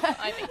 Oh,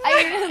 I think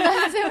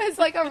unless it was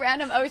like a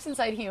random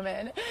Oceanside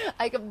human,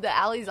 like the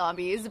alley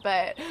zombies.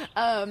 But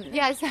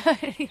yeah,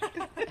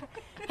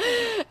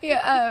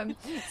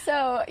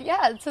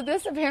 so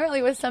this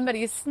apparently was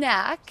somebody's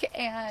snack,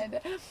 and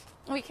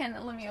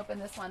let me open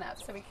this one up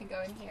so we can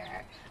go in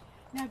here.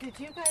 Now, did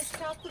you guys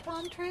chop the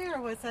palm tree,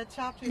 or was that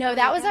chopped? No,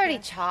 that was already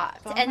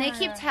chopped. Bummer. And they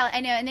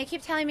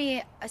keep telling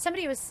me,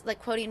 somebody was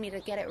like quoting me to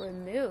get it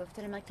removed,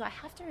 and I'm like, do I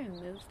have to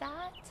remove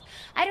that?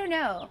 I don't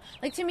know.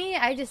 Like, to me,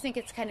 I just think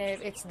it's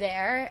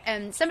there,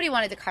 and somebody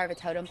wanted to carve a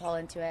totem pole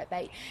into it,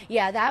 but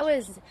yeah, that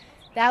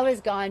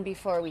was gone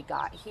before we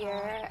got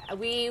here.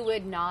 We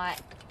would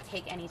not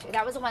take any.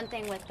 That was the one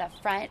thing with the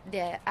front.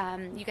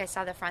 You guys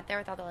saw the front there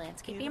with all the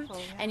landscaping,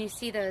 yeah. And you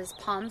see those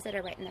palms that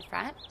are right in the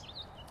front.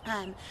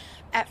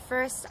 At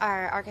first,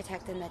 our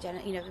architect and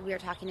they were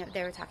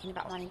talking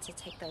about wanting to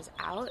take those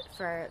out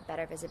for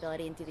better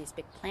visibility and do these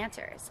big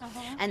planters.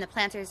 And the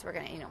planters were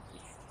going to,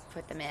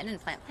 put them in and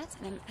plant plants,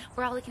 and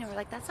we're all looking and we're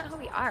like, that's not who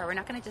we are. We're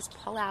not going to just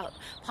pull out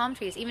palm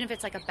trees, even if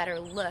it's like a better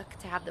look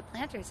to have the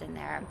planters in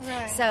there.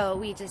 Right. So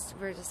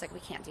we're just like,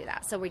 we can't do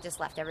that. So we just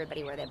left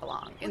everybody where they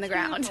belong, in the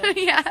ground.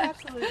 Yeah,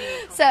 absolutely.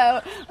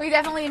 So we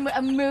definitely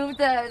moved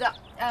the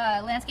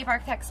landscape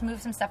architects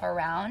moved some stuff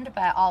around,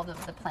 but all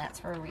of the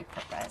plants were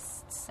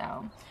repurposed.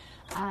 So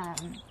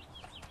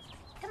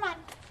come on.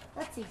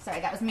 Let's see. Sorry,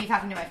 that was me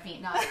talking to my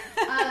feet, not. So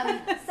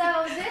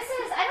this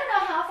is, I don't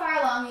know how far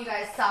along you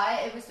guys saw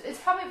it. It's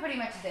probably pretty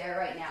much there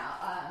right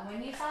now.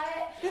 When you saw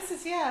it. This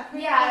is, so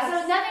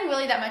nothing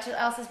really that much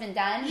else has been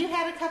done. You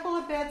had a couple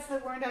of beds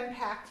that weren't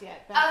unpacked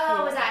yet.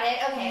 Was that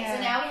it? Okay, yeah.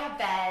 So now we have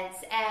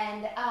beds,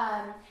 and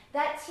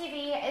that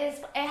TV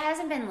it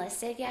hasn't been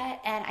listed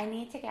yet, and I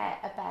need to get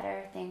a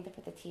better thing to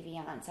put the TV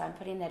on, so I'm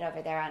putting it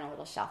over there on a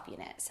little shelf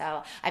unit.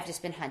 So I've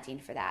just been hunting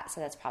for that,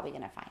 so that's probably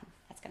going to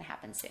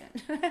happen soon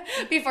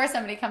before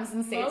somebody comes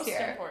and stays here.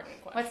 Most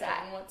important question. What's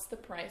that? What's the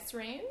price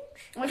range?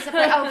 What's the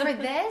price? Oh, for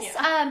this?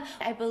 Yeah.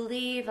 I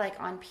believe like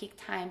on peak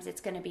times it's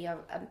going to be a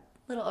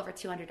little over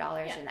 $200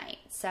 a night.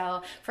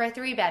 So for a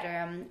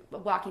 3-bedroom,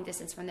 walking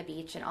distance from the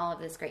beach and all of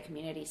this great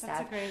community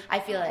stuff, I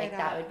feel like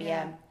that would be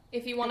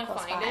If you want to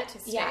find spot. it to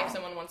stay, if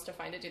someone wants to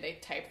find it, do they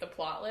type the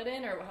plotlet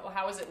in, or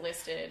how is it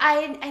listed?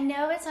 I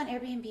know it's on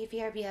Airbnb,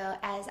 VRBO,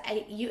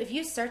 if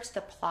you search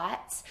the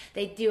plots,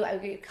 they do,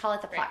 I call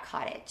it the plot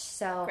cottage.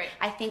 So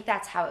I think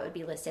that's how it would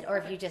be listed. Or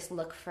if you just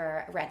look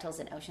for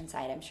rentals in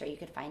Oceanside, I'm sure you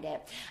could find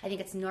it. I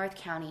think it's North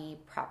County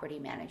Property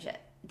Manager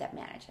that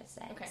manages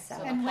it. Okay. So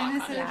and when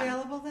is it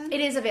available then?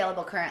 It is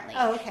available currently.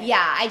 Oh, okay.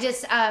 Yeah, I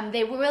just,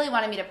 they really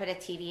wanted me to put a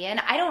TV in.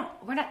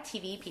 We're not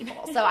TV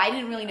people, so I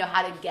didn't really know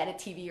how to get a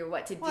TV or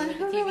what to do with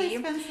the TV. Really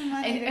spend some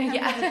money to come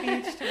to the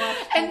beach to watch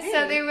TV? And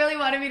so they really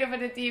wanted me to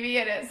put a TV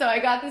in it. So I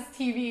got this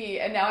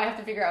TV, and now I have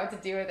to figure out what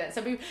to do with it.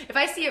 So if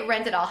I see it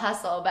rented, I'll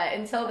hustle. But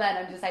until then,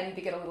 I need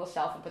to get a little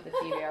shelf and put the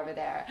TV over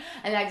there.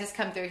 And I just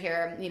come through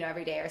here,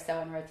 every day or so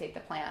and rotate the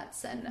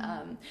plants and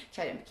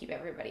try to keep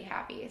everybody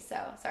happy. So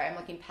sorry, I'm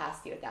looking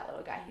past you at that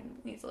little guy.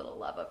 He needs a little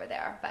love over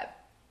there, but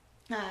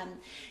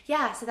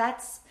So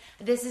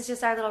this is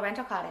just our little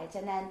rental cottage.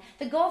 And then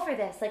the goal for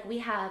this, like we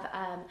have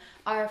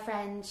our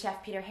friend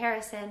Chef Peter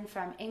Harrison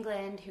from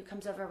England who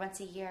comes over once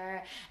a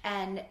year.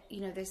 And,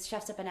 there's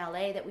chefs up in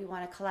LA that we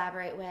want to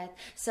collaborate with.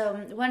 So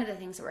one of the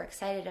things that we're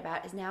excited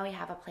about is now we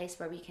have a place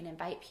where we can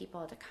invite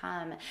people to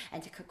come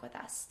and to cook with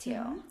us too.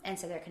 Mm-hmm. And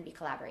so there can be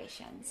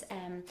collaborations.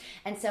 And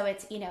so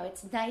it's,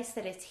 it's nice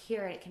that it's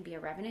here and it can be a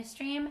revenue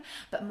stream,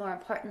 but more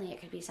importantly, it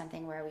could be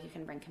something where we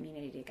can bring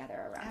community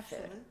together around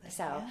Absolutely. Food.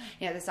 So,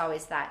 there's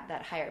always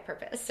that higher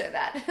purpose. So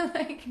that,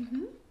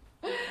 mm-hmm.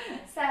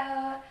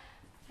 So,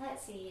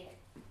 let's see.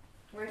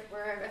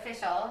 We're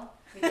official.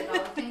 We did all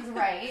the things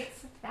right.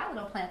 That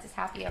little plant is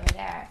happy over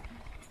there.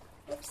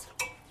 Oops.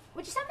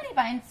 Would you somebody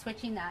mind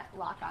switching that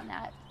lock on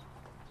that?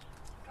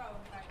 Oh,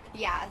 okay.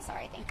 Yeah,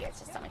 sorry. Thank you.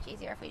 It's just so much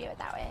easier if we do it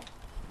that way.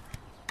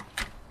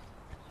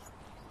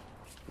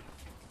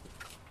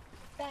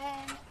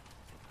 Then,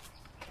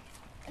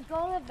 the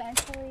goal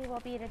eventually will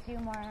be to do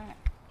more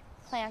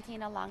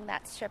planting along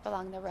that strip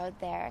along the road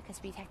there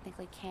because we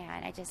technically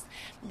can.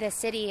 The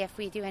city, if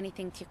we do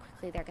anything too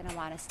quickly, they're going to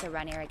want us to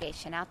run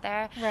irrigation out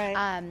there. Right.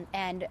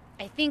 And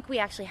I think we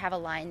actually have a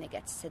line that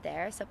gets to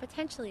there, so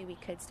potentially we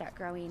could start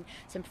growing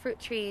some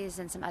fruit trees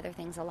and some other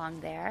things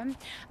along there.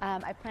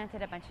 I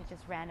planted a bunch of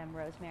just random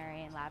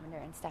rosemary and lavender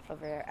and stuff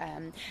over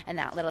in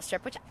that little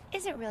strip, which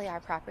isn't really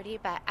our property,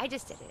 but I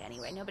just did it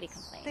anyway. Nobody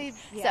complained.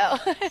 So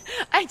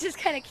I just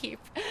kind of keep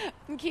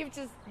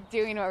just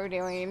doing what we're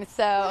doing.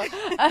 So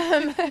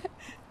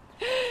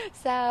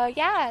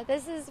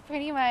this is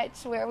pretty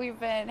much where we've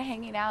been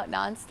hanging out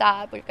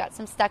nonstop. We've got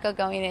some stucco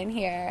going in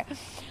here.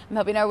 I'm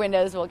hoping our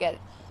windows will get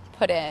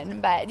put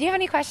in. But do you have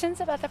any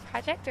questions about the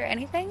project or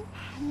anything?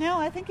 No,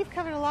 I think you've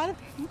covered a lot of.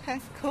 Okay,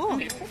 cool.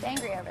 Who's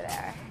angry over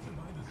there?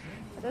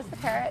 Are those the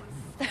parrots?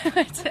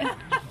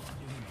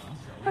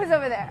 Who's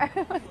over there?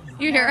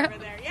 You hear him? Over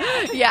there.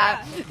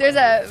 Yeah.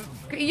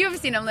 You've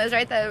seen them, Liz,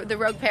 right? The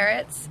rogue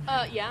parrots.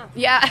 Yeah.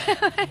 Yeah.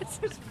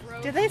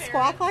 Do they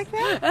squawk like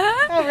that?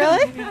 Oh,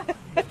 really?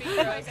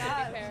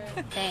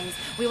 Things.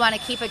 We want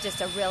to keep it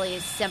just a really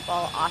simple,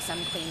 awesome,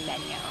 clean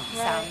menu.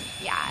 Right.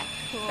 So, yeah.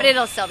 Cool. But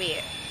it'll still be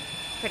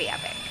pretty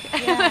epic.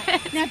 Yeah.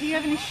 Now, do you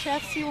have any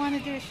chefs you want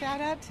to do a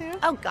shout out to?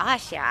 Oh,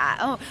 gosh, yeah.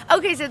 Oh,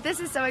 okay, so this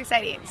is so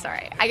exciting.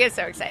 Sorry. I get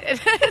so excited.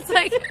 It's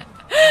like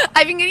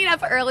I've been getting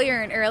up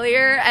earlier and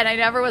earlier, and I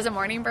never was a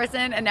morning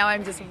person, and now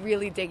I'm just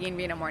really digging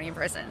being a morning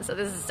person. So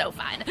this is so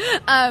fun.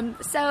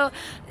 So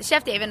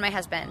Chef David, my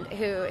husband,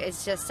 who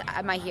is just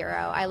my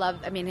hero.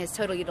 His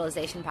total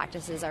utilization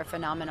practices are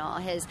phenomenal.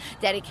 His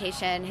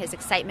dedication, his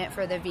excitement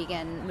for the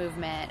vegan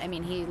movement.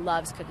 He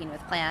loves cooking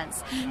with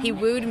plants. Mm-hmm. He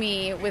wooed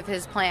me with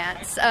his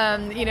plants,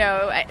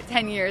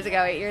 8 years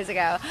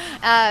ago.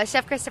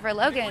 Chef Christopher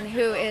Logan,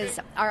 who is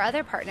our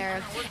other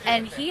partner,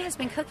 and he has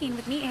been cooking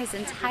with me his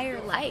entire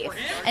life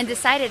and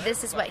decided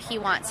this is what he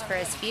wants for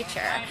his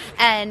future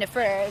and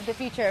for the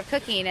future of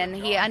cooking, and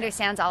he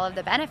understands all of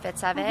the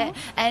benefits of it,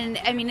 and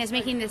is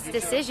making this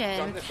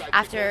decision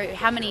after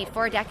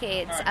 4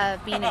 decades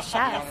of being a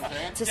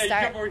chef to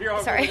start.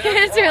 Sorry,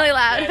 it's really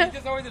loud. Yeah, he's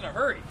just always in a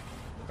hurry.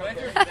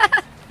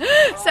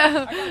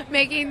 So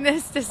making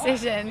this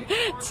decision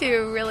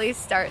to really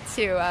start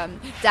to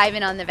dive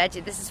in on the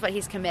veggie, this is what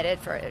he's committed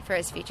for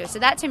his future. So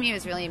that to me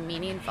was really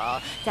meaningful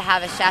to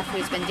have a chef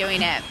who's been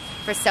doing it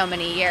for so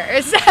many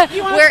years.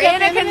 We're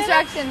in a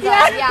construction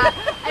zone. Yeah.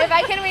 If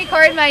I can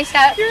record my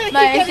shout out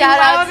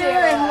louder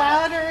and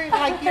louder,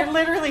 like you're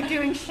literally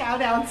doing shout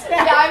outs.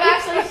 Yeah, I'm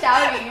actually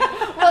shouting.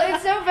 Well,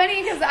 it's so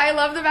funny because I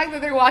love the fact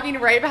that they're walking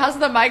right past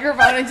the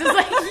microphone and just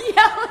like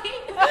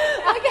yelling.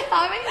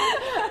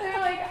 They're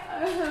like.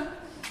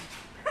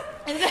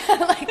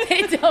 Like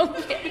they don't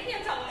get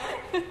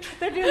it.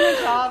 They're doing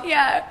their job.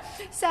 Yeah.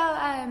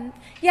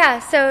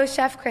 So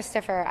Chef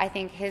Christopher, I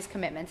think his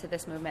commitment to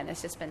this movement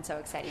has just been so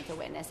exciting to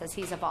witness as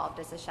he's evolved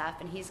as a chef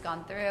and he's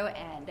gone through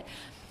and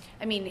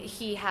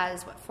he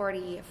has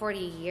 40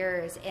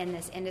 years in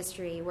this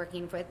industry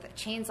working with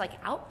chains like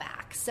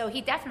Outback. So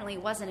he definitely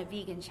wasn't a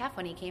vegan chef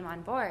when he came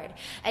on board.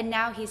 And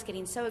now he's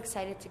getting so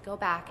excited to go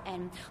back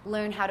and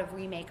learn how to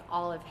remake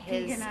all of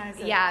his...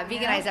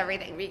 Veganize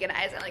everything.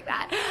 Veganize it like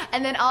that.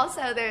 And then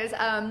also there's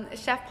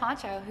Chef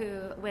Poncho,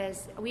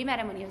 we met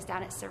him when he was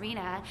down at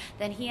Serena.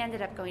 Then he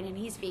ended up going and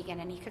he's vegan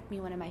and he cooked me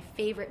one of my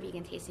favorite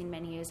vegan tasting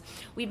menus.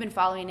 We've been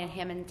following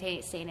him and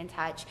staying in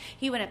touch.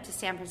 He went up to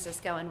San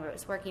Francisco and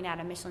was working at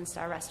a Michelin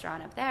star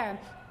restaurant up there.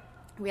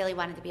 Really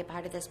wanted to be a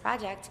part of this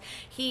project.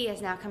 He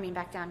is now coming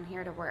back down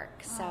here to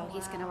work, so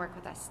he's going to work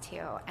with us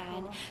too.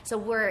 And so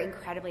we're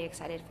incredibly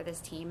excited for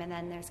this team. And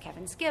then there's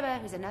Kevin Skiba,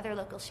 who's another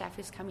local chef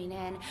who's coming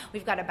in.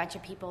 We've got a bunch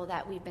of people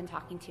that we've been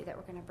talking to that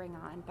we're going to bring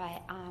on.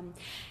 But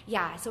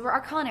so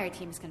our culinary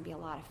team is going to be a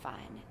lot of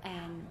fun,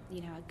 and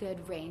a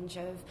good range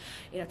of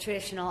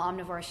traditional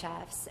omnivore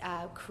chefs,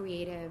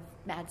 creative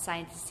mad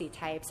scientist-y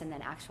types, and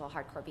then actual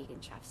hardcore vegan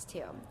chefs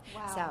too.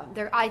 Wow.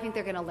 So I think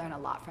they're going to learn a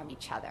lot from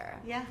each other.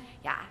 Yeah.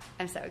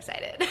 I'm so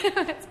excited.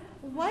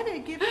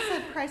 Give us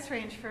a price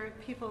range for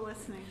people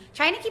listening.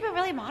 Trying to keep it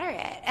really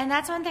moderate. And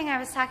that's one thing I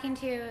was talking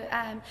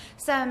to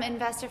some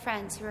investor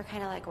friends who were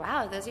kind of like,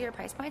 wow, those are your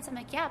price points? I'm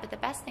like, yeah, but the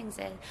best things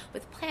is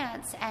with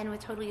plants and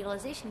with total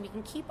utilization, we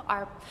can keep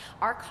our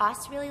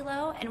costs really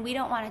low, and we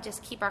don't want to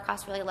just keep our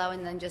costs really low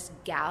and then just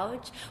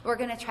gouge. We're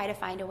going to try to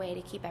find a way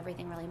to keep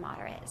everything really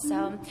moderate.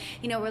 So,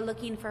 we're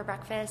looking for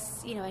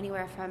breakfast,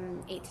 anywhere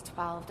from $8 to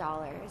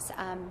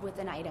 $12 with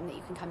an item that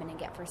you can come in and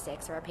get for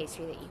 $6, or a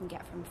pastry that you can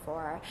get from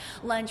 $4.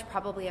 Lunch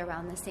probably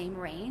around the same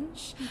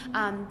range.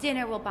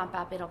 Dinner will bump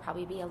up. It'll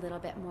probably be a little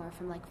bit more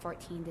from like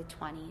 14 to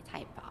 20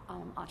 type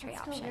entree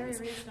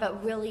options.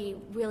 But really,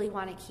 really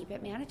want to keep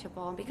it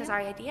manageable, because our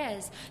idea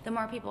is the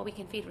more people we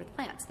can feed with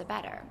plants, the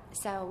better.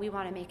 So we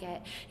want to make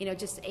it,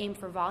 just aim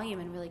for volume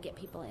and really get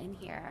people in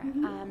here.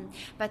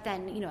 But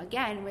then,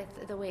 again,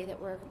 with the way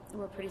that we're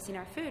producing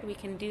our food, we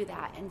can do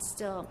that and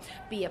still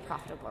be a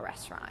profitable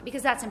restaurant,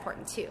 because that's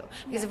important too.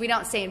 Because if we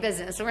don't stay in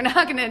business, we're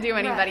not going to do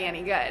anybody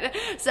any good.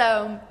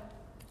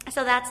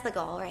 So that's the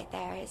goal right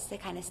there, is to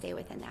kind of stay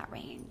within that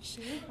range.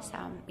 Beautiful. So,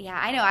 yeah,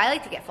 I know. I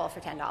like to get full for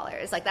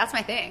 $10. Like, that's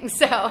my thing.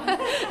 So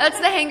that's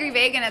the hangry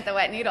vegan at the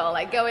Wet Noodle.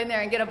 Like, go in there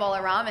and get a bowl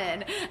of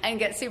ramen and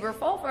get super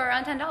full for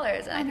around $10.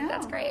 And I think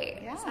that's great.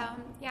 Yeah. So,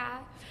 yeah.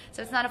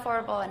 So it's not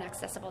affordable and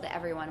accessible to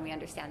everyone. We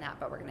understand that,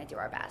 but we're going to do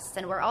our best.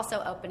 And we're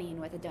also opening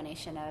with a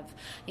donation of,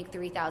 I think,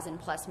 3,000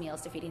 plus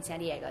meals to Feeding San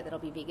Diego that'll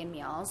be vegan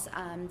meals.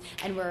 And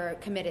we're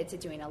committed to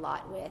doing a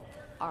lot with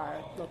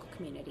our local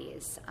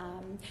communities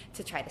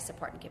to try to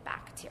support and give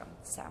back too.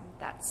 So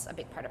that's a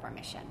big part of our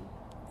mission.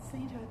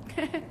 Sainthood.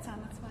 It's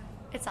on its way.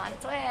 It's on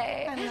its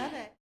way. I love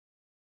it.